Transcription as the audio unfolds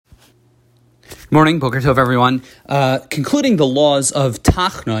Morning, Boker Tov, everyone. Concluding the laws of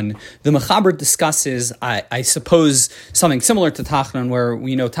Tachnun, the Mechaber discusses, I suppose, something similar to Tachnun, where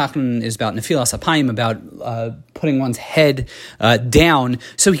we know Tachnun is about Nefilas Apayim, about putting one's head down.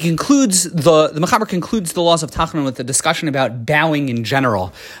 So he concludes, the Mechaber concludes the laws of Tachnun with a discussion about bowing in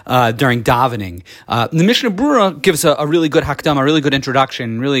general during davening. The Mishnah Berurah gives a really good hakdama, a really good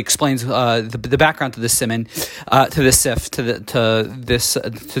introduction, really explains the background to this siman, to this sif,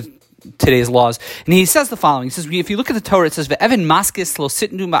 to today's laws, and he says the following. He says, if you look at the Torah, it says, "Ve'evan maskis lo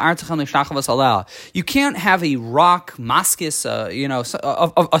sitnu ba'artechem l'shnachavas aleh." You can't have a rock maskis,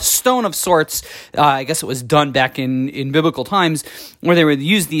 a stone of sorts. I guess it was done back in biblical times, where they would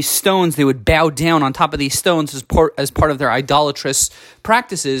use these stones. They would bow down on top of these stones as part of their idolatrous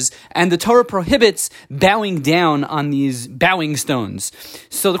practices, and the Torah prohibits bowing down on these bowing stones.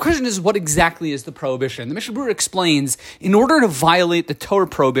 So the question is, what exactly is the prohibition? The Mishnah Berurah explains, in order to violate the Torah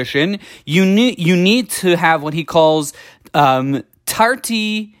prohibition, you need to have what he calls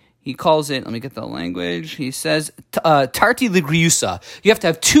tarti. He calls it, let me get the language. He says, tarti ligriusa. You have to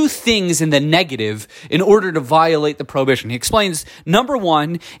have two things in the negative in order to violate the prohibition. He explains, number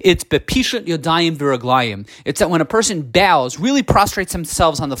one, it's bepishat yodayim v'raglayim. It's that when a person bows, really prostrates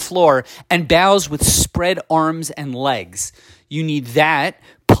themselves on the floor and bows with spread arms and legs. You need that.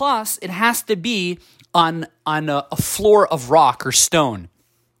 Plus, it has to be on a floor of rock or stone.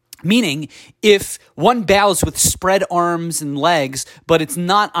 Meaning, if one bows with spread arms and legs, but it's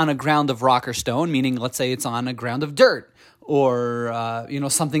not on a ground of rock or stone, meaning, let's say it's on a ground of dirt, or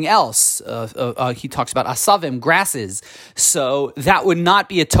something else. He talks about asavim, grasses. So that would not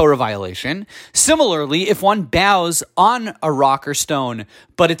be a Torah violation. Similarly, if one bows on a rock or stone,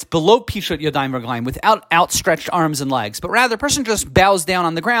 but it's below pishat yadayim raglayim, without outstretched arms and legs, but rather the person just bows down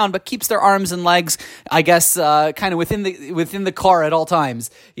on the ground, but keeps their arms and legs, I guess, kind of within the car at all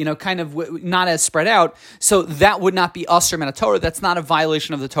times, not as spread out. So that would not be asur min Torah. That's not a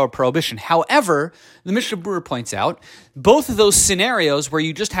violation of the Torah prohibition. However, the Mishnah Berurah points out, both of those scenarios where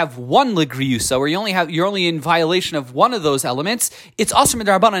you just have one ligriusa, where you're only in violation of one of those elements, it's asur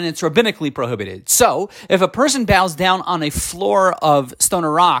mid'Rabbanan and it's rabbinically prohibited. So, if a person bows down on a floor of stone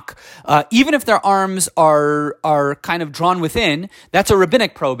or rock, even if their arms are kind of drawn within, that's a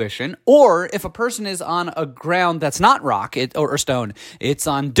rabbinic prohibition. Or if a person is on a ground that's not rock or stone, it's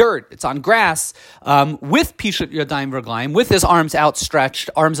on dirt, it's on grass, with pishat yadayim v'raglayim, with his arms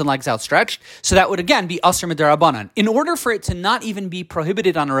and legs outstretched, so that would again be asur mid'Rabbanan. In order for it to not even be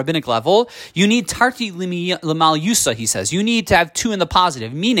prohibited on a rabbinic level, you need tarti l'mal yusa, he says. You need to have two in the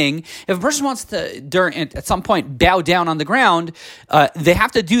positive, meaning if a person wants to, at some point, bow down on the ground, they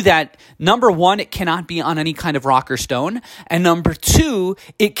have to do that. Number one, it cannot be on any kind of rock or stone, and number two,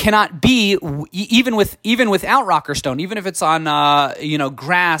 it cannot be even without rock or stone, even if it's on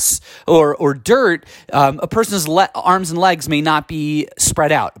grass or dirt. A person's arms and legs may not be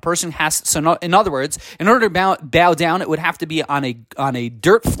spread out. A person has, in other words, in order to bow down, it would have to be on a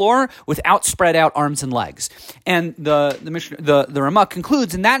dirt floor without spread out arms and legs. And the Ramah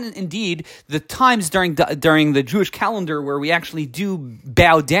concludes, and that indeed the times during the Jewish calendar where we actually do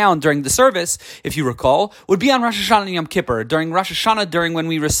bow down during the service, if you recall, would be on Rosh Hashanah and Yom Kippur. During Rosh Hashanah, during when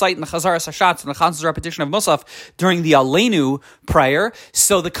we recite in the Chazaras Hashatz and the Chazaras repetition of Musaf, during the Aleinu prayer,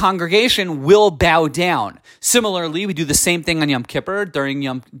 so the congregation will bow down. Similarly, we do the same thing on Yom Kippur during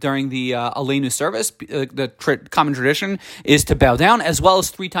the Aleinu service. The common tradition is to bow down, as well as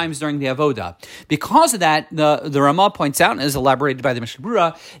 3 times during the Avodah. Because of that, the Ramah points out, and is elaborated by the Mishnah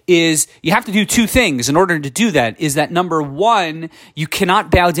Berurah, is you have to do 2 things in order to do that. Is that number one, you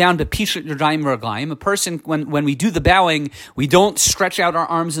cannot bow down to pishat yadayim raglayim. A person, when we do the bowing, we don't stretch out our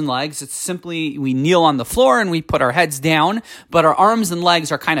arms and legs. It's simply we kneel on the floor and we put our heads down, but our arms and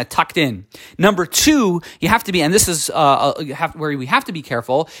legs are kind of tucked in. Number 2, you have to be, and this is where we have to be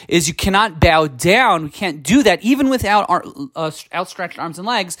careful, is you cannot bow down. We can't do that even without outstretched arms and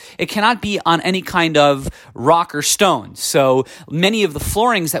legs. It cannot be on any kind of rock or stone. So many of the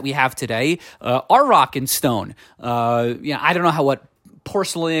floorings that we have today are rock and stone. I don't know what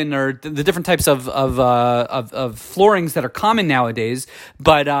porcelain or the different types of floorings that are common nowadays,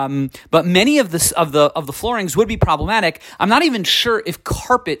 but many of the floorings would be problematic. I'm not even sure if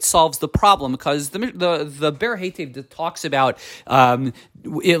carpet solves the problem, because the Ber Heitev talks about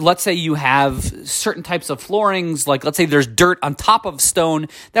let's say you have certain types of floorings, like let's say there's dirt on top of stone,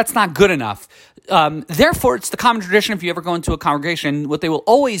 that's not good enough. Therefore, it's the common tradition if you ever go into a congregation, what they will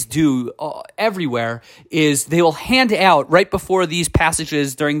always do everywhere is they will hand out, right before these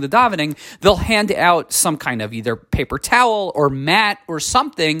passages during the davening, they'll hand out some kind of either paper towel or mat or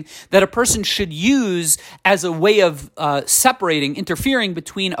something that a person should use as a way of interfering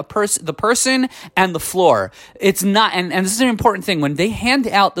between the person and the floor. It's not, and this is an important thing, when they hand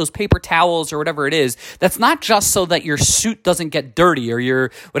out those paper towels or whatever it is, that's not just so that your suit doesn't get dirty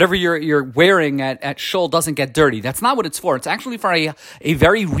or whatever you're wearing at shul doesn't get dirty. That's not what it's for. It's actually for a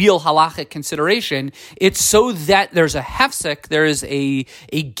very real halachic consideration. It's so that there's a hefsek, there is a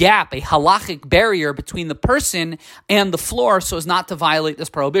gap, a halachic barrier between the person and the floor so as not to violate this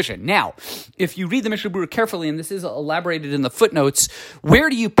prohibition. Now, if you read the Mishnah Berurah carefully, and this is elaborated in the footnotes, where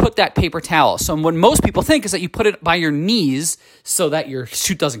do you put that paper towel? So what most people think is that you put it by your knees so that your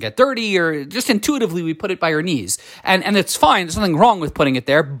suit doesn't get dirty, or just intuitively we put it by your knees. And it's fine. There's nothing wrong with putting it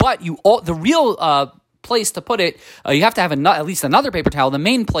there, but the real place to put it, you have to have at least another paper towel. The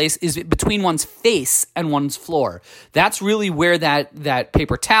main place is between one's face and one's floor. That's really where that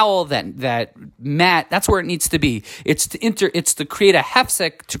paper towel, that mat, that's where it needs to be. It's to create a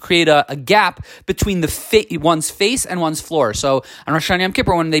hefsek, to create a gap between one's face and one's floor. So on Rosh Hashanah Yom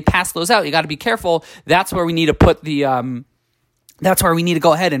Kippur, when they pass those out, you got to be careful. That's where we need to put that's where we need to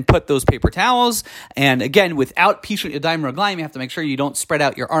go ahead and put those paper towels. And again, without pishut yadayim raglayim, you have to make sure you don't spread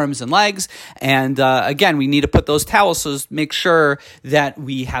out your arms and legs. And again, we need to put those towels so make sure that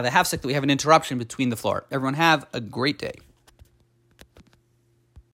we have a hefsek, that we have an interruption between the floor. Everyone have a great day.